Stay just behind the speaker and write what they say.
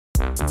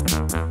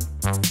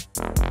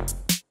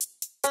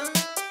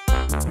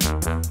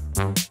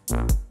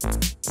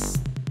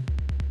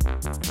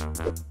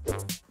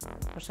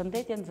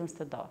Përshëndetje nxënës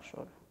të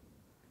dashur.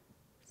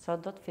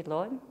 Sot do të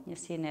fillojmë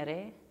njësinë e re,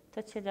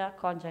 të cila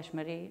ka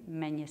ngjashmëri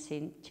me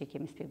njësinë që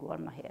kemi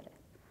shpjeguar më herët.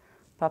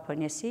 Pa për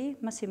njësi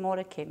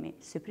mësimore kemi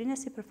syprinë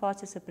e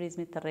sipërfaqes së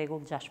prizmit të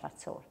rregullt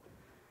gjashtëfaqesor.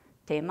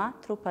 Tema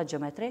trupa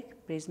gjeometrik,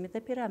 prizmit dhe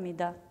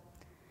piramida.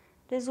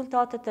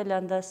 Rezultatet e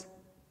lëndës.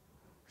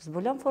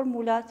 Zbulon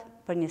formulat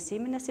për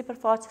njësimin e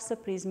sipërfaqes së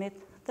prizmit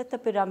dhe të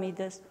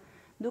piramidës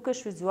duke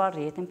shfrytzuar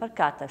rrjetin për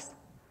katërs.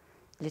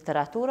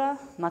 Literatura,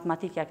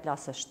 matematika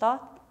klasës 7,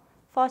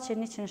 faqe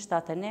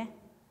 171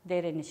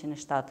 deri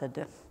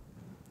 172.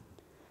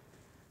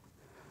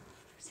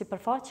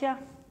 Sipërfaqja,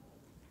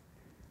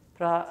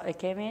 pra e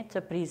kemi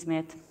të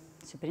prizmit,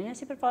 syprinë e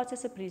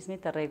sipërfaqes së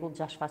prizmit të rregullt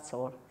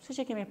gjashtëfaqesor,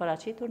 siç e kemi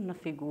paraqitur në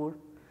figurë.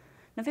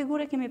 Në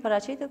figurë kemi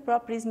paraqitur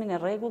pra prizmin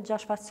e rregullt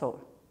gjashtëfaqesor.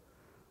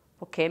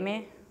 Po kemi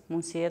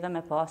mundësi edhe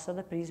me pas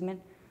edhe prizmin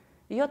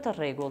jo të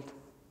rregullt,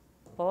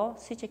 po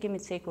siç e kemi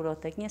cekur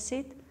tek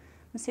njësitë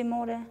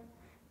mësimore,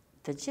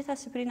 të gjitha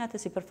syprinat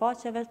e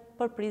sipërfaqeve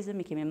për prizëm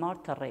i kemi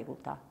marrë të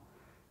rregullta,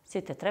 si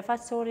të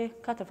 3-faqesori,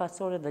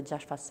 4-faqesori dhe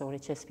 6-faqesori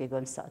që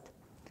shpjegojmë sot.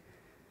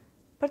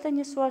 Për të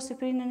njësuar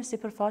syprinën e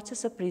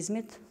sipërfaqes së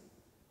prizmit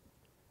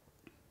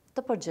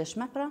të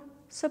përgjithshme, pra,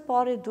 së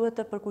pari duhet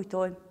të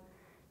përkujtojmë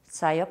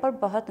se ajo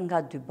përbëhet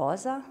nga dy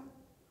baza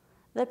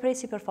dhe prej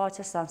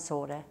sipërfaqes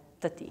anësore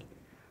të tij.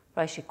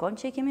 Pra i shikojmë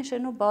që i kemi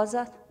shënuar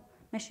bazat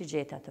me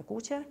shigjeta të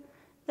kuqe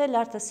dhe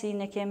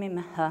lartësinë e kemi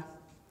me h,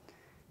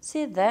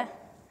 si dhe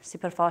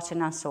sipërfaqen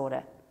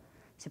anësore.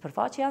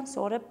 Sipërfaqja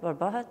anësore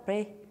përbëhet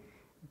prej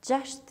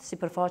 6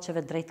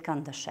 sipërfaqeve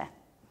drejtkëndëshe.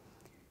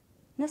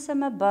 Nëse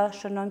me b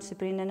shënojmë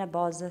syprinën e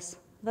bazës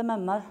dhe me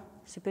m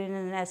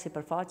syprinën e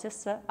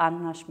sipërfaqes së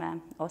anëshme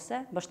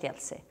ose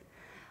mbështjellësi.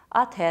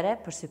 Atëherë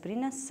për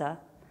syprinën s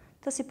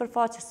të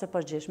sipërfaqes së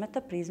përgjithshme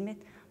të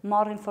prizmit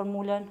marrim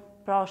formulën,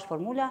 pra është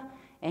formula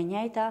e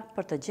njëjta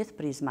për të gjithë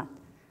prizmat,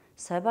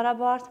 s e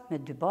barabartë me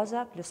 2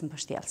 baza plus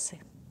mbështjellësi.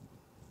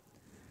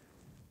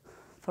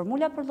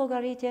 Formula për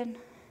llogaritjen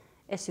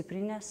e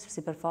syprinës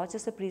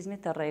sipërfaqes së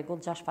prizmit të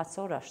rregullt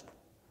gjashtëfaqesor është: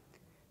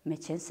 me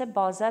qenë se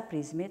baza e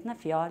prizmit në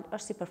fjalë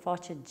është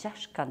sipërfaqe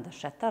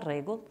 6-këndëshe të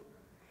rregullt,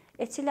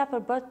 e cila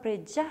përbëhet prej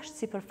 6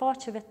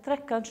 sipërfaqeve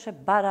 3-këndëshe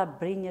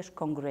barabrinjësh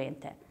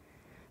kongruente.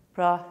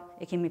 Pra,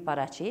 e kemi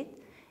paraqit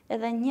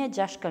edhe një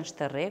 6-këndsh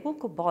të rregullt,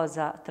 ku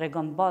baza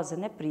tregon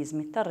bazën e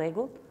prizmit të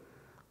rregullt,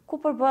 ku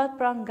përbëhet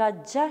pra nga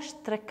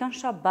 6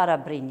 3-këndsha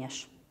barabrinjësh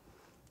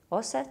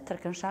ose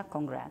 3-këndsha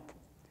kongruente.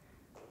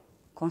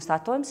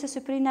 Konstatojmë se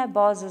syprina e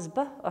bazës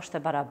B është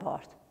e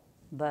barabartë.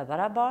 B e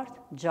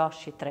barabartë,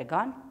 6 i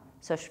tregon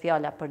se është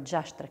fjala për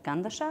 6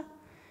 3-këndësha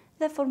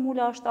dhe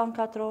formula është anë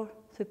katror,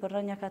 thy për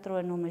rrënja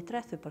katrore numri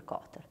 3, thy për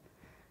 4.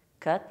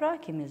 Këtë pra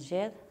kemi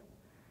zgjedh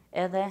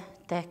edhe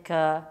tek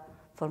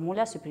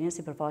formula syprinës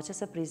sipërfaqes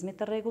së prizmit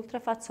të rregullt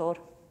 3-faqesor.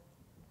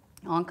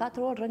 Anë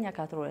katror, rrënja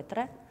katrore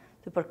 3,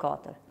 thy për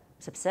 4,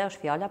 sepse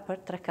është fjala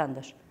për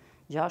 3-këndësh.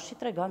 6 i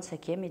tregon se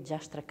kemi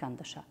 6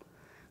 3-këndësha.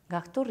 Nga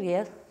këtu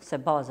rrjedh se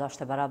baza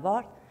është e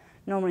barabartë,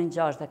 numrin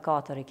 6 dhe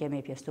 4 i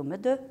kemi pjesëtuar me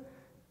 2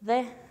 dhe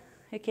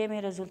e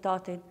kemi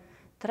rezultatin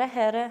 3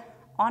 herë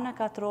ana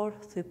katror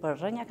thy për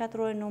rrënja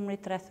katrore numri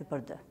 3 thy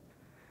për 2.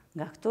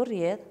 Nga këtu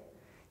rrjedh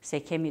se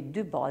kemi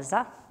 2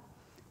 baza,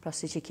 pra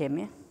siç i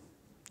kemi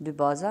 2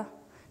 baza,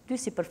 2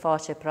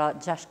 sipërfaqe pra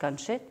 6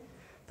 këndshit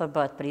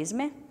përbëhet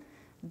prizmi,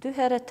 2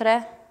 herë 3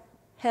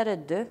 herë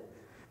 2,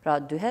 pra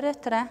 2 herë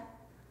 3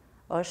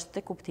 është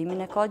te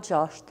kuptimin e ka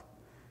 6.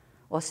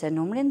 Ose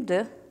numrin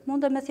 2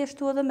 mundem me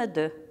thjeshtu edhe me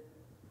 2.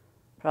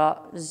 Pra,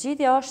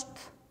 zgjidhja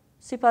është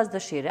sipas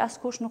dëshire.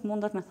 Askush nuk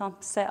mundet me thënë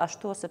pse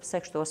ashtu ose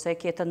pse kështu, ose e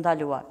ke të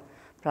ndaluar.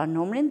 Pra,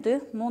 numrin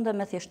 2 mundem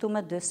me thjeshtu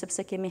me 2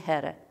 sepse kemi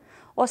here.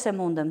 Ose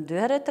mundem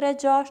 2 herë 3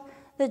 6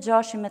 dhe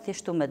 6 me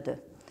thjeshtu me 2.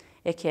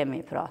 E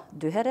kemi pra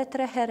 2 herë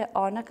 3 herë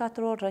ana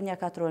katror, rrënja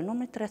katrore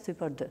numri 3 thy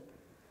për 2.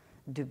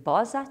 2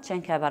 baza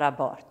qenë ka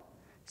barabartë.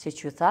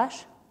 Siç ju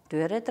thash,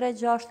 2 herë 3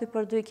 6 thy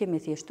për 2 i kemi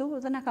thjeshtu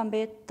dhe na ka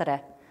mbetë 3.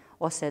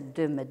 Ose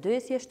 2 me 2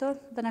 i thjeshton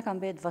dhe na ka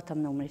mbetë vetëm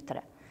numri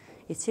 3,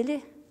 i cili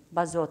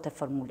bazohet te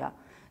formula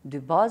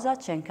 2 baza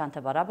që kanë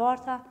të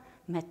barabarta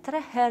me 3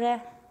 herë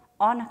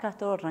ana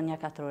katror rrënja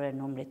katrore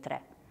numri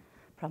 3.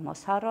 Pra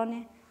mos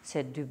harroni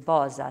se 2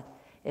 bazat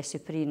e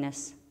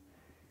syprinës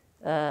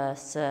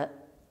së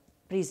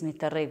prizmit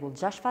të rregullt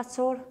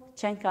gjashtëfaqesor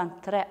që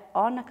kanë 3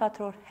 ana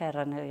katror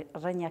herë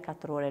rrënja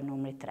katrore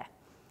numri 3.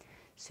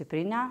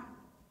 Syprina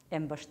e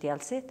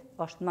mbështjellësit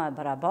është më e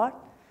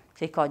barabartë,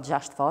 që i ka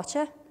 6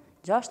 faqe,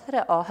 6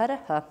 herë a herë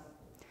h.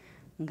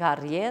 Nga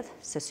rrjedh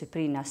se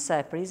syprina s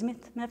e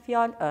prizmit me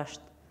fjalë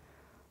është.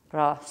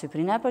 Pra,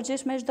 syprina e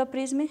përgjithshme e çdo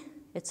prizmi,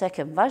 e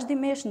cekëm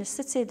vazhdimisht në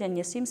secilin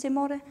njësi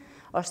mësimore,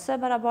 është s e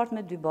barabartë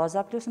me 2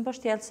 baza plus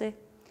mbështjellësi.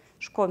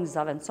 Shkojmë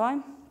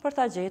zaventojmë për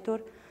ta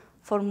gjetur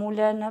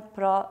formulën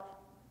pra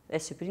e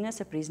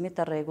syprinës e prizmit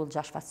të rregullt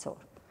gjashtëfaqesor.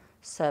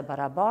 S e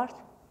barabartë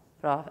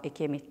pra e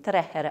kemi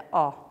 3 herë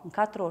A në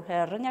katror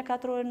herë rënja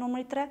katrore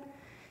numri 3,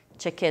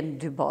 që kënë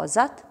 2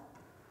 bazat,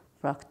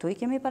 pra këtu i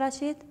kemi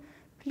paraqit,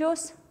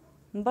 plus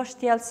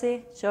mbështjellësi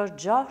që është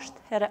 6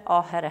 herë A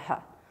herë H.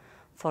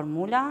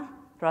 Formula,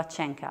 pra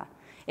qenka,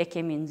 e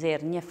kemi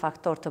nxjerrë një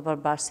faktor të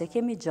bërbarë se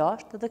kemi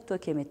 6 dhe këtu e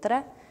kemi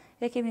 3,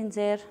 e kemi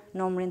nxjerrë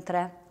numrin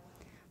 3.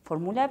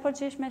 Formula e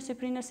përgjithshme e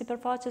syprinës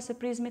sipërfaqes së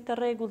prizmit të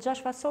rregullt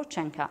gjashtëfaqesor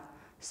qenka,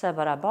 së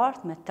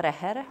barabartë me 3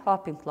 herë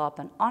hapim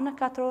klapën A në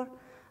katror,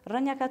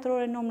 rënja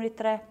katrore numri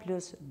 3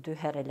 plus 2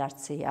 herë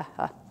lartësia H.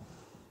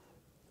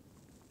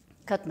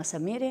 Këtë më së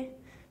miri,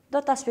 do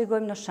ta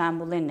shpjegojmë në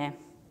shembullin e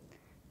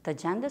të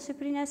gjendjes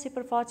syprina e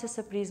sipërfaqes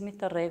së prizmit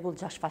të rregullt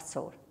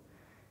gjashtëfaqesor.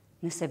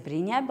 Nëse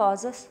brinja e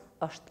bazës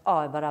është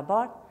A e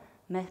barabartë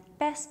me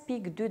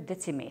 5.2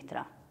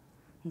 decimetra,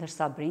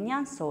 ndërsa brinja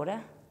anësore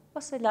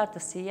ose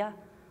lartësia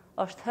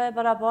është H e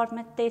barabartë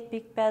me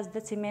 8.5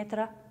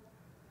 decimetra.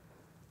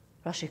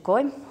 Pra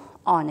shikojmë,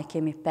 A ne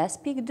kemi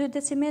 5.2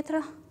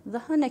 decimetra dhe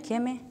H ne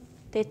kemi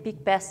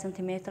 8.5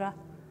 cm.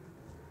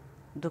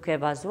 Duke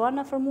bazuar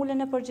në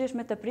formulën e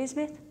përgjithshme të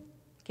prizmit,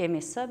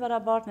 kemi S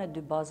barabartë me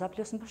 2 baza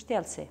plus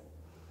mbështjellësi,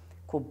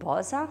 ku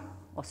baza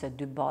ose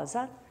 2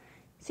 bazat,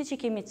 si që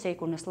kemi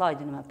cekur në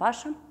slajdin më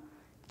pashëm,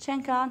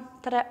 qenë kanë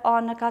 3A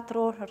në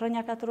katror,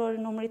 rënja katrore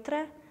numri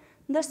 3,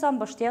 ndërsa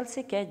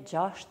mbështjellësi ke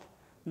 6,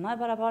 më e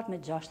barabartë me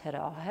 6 herë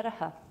A herë H.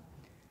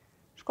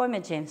 Shkojmë e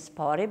gjejmë së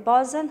pari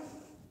bazën,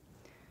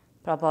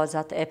 pra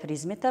bazat e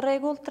prizmit të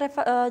rregullt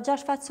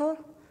gjashtëfaqesor,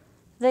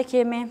 dhe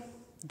kemi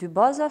 2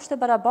 baza është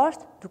e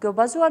barabartë, duke u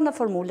bazuar në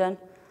formulën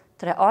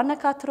 3A në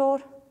katror,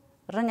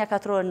 rënja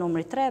katrore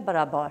numri 3 e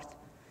barabartë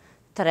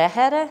 3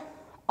 herë,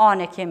 A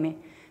ne kemi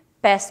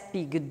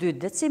 5.2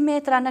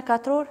 decimetra në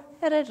katror,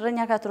 herë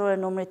rënja katrore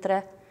numri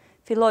 3.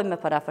 Fillojmë me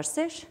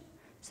parafërsish,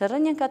 se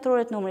rënjën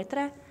katrore numri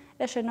 3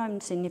 e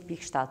shënojmë si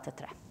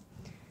 1.73.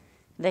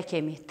 Dhe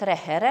kemi 3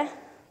 herë,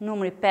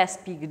 numri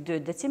 5.2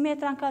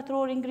 decimetra në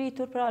katror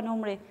ingritur, pra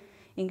numri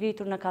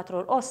ingritur në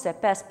katror, ose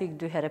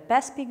 5.2 herë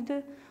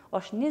 5.2,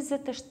 është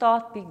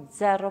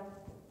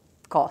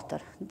 27.04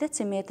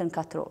 decimetr në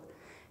katror.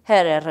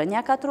 Herë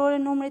rënja katrore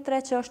numri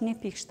 3 që është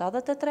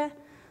 1.73,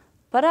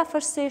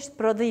 parafërsisht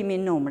prodhimi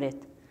numrit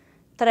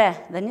 3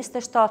 dhe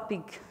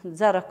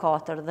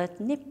 27.04 dhe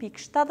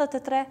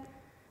 1.73,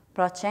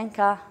 pra qenë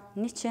ka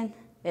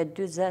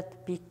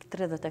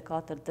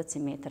 120.34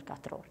 decimetr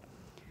katror.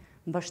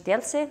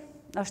 Mbështjellësi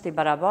është i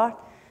barabartë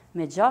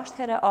me 6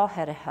 herë A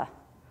herë H.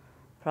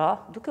 Pra,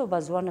 duke u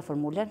bazuar në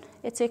formulën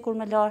e cekur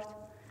më lartë,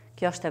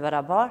 kjo është e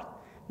barabartë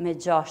me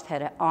 6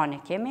 herë A ne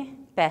kemi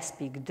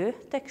 5.2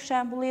 tek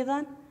shembulli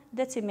dhënë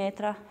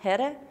decimetra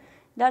herë,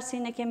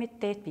 lartësinë e kemi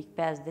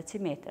 8.5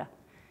 decimetra.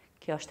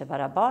 Kjo është e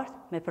barabartë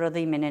me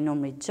prodhimin e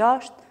numrit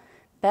 6,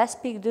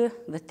 5.2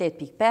 dhe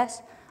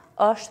 8.5,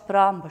 është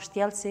pra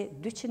mbështjellësi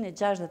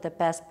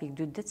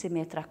 265.2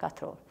 decimetra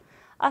katror.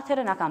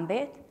 Atëherë na ka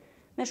mbetë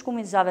me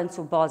shkumin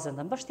zavencu bazën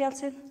dhe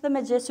mbështjellësin dhe me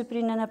gjetë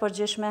syprinën e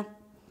përgjithshme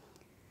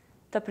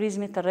të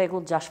prizmit të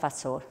rregullt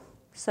gjashtëfaqesor,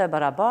 së e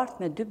barabartë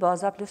me 2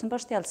 baza plus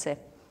mbështjellësi.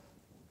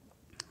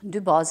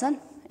 2 bazën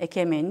e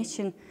kemi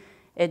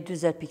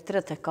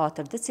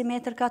 120.34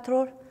 decimetr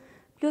katror,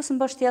 plus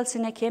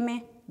mbështjellësin e kemi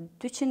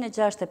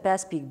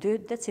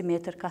 265.2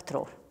 decimetr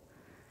katror.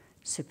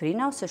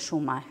 Syprina ose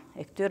shuma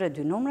e këtyre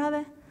 2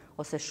 numrave,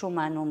 ose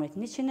shuma e numrit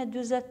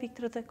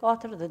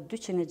 120.34 dhe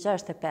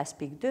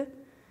 265.2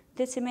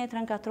 decimetr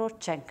në katror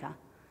qenka,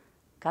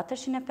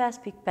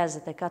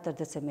 405.54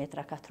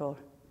 decimetra katror.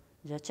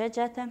 Gjë që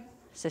gjetëm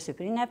se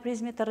syprina e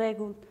prizmit të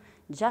rregullt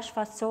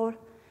gjashtëfaqesor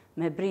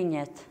me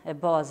brinjet e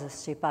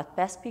bazës që i pat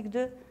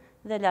 5.2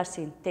 dhe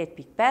lartësinë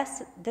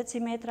 8.5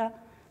 decimetra,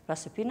 pra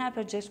syprina e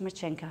përgjithshme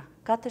qenka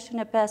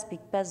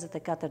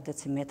 405.54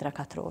 decimetra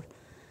katror.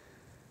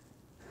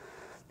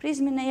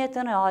 Prizmin e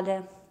jetën reale,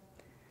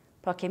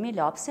 pra kemi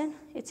lapsin,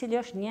 i cili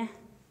është një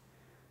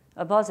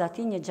baza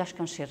ati një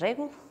gjashtkëndshi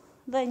rregull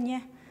dhe një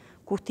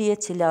kutije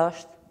cila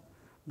është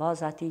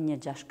baza ati një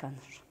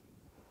gjashtkëndsh.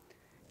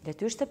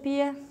 Detyrë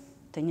shtëpie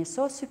të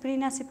njësoj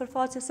syprina e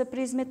sipërfaqes së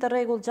prizmit të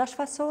rregullt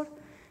gjashtëfaqesor,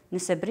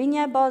 nëse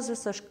brinja e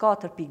bazës është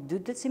 4.2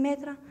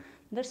 decimetra,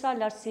 ndërsa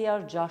lartësia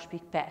është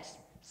 6.5.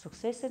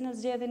 Suksese në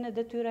zgjedhjen e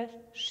detyrës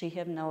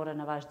shihem në orën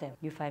e vazhdim.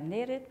 Ju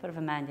faleminderit për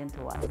vëmendjen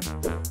tuaj.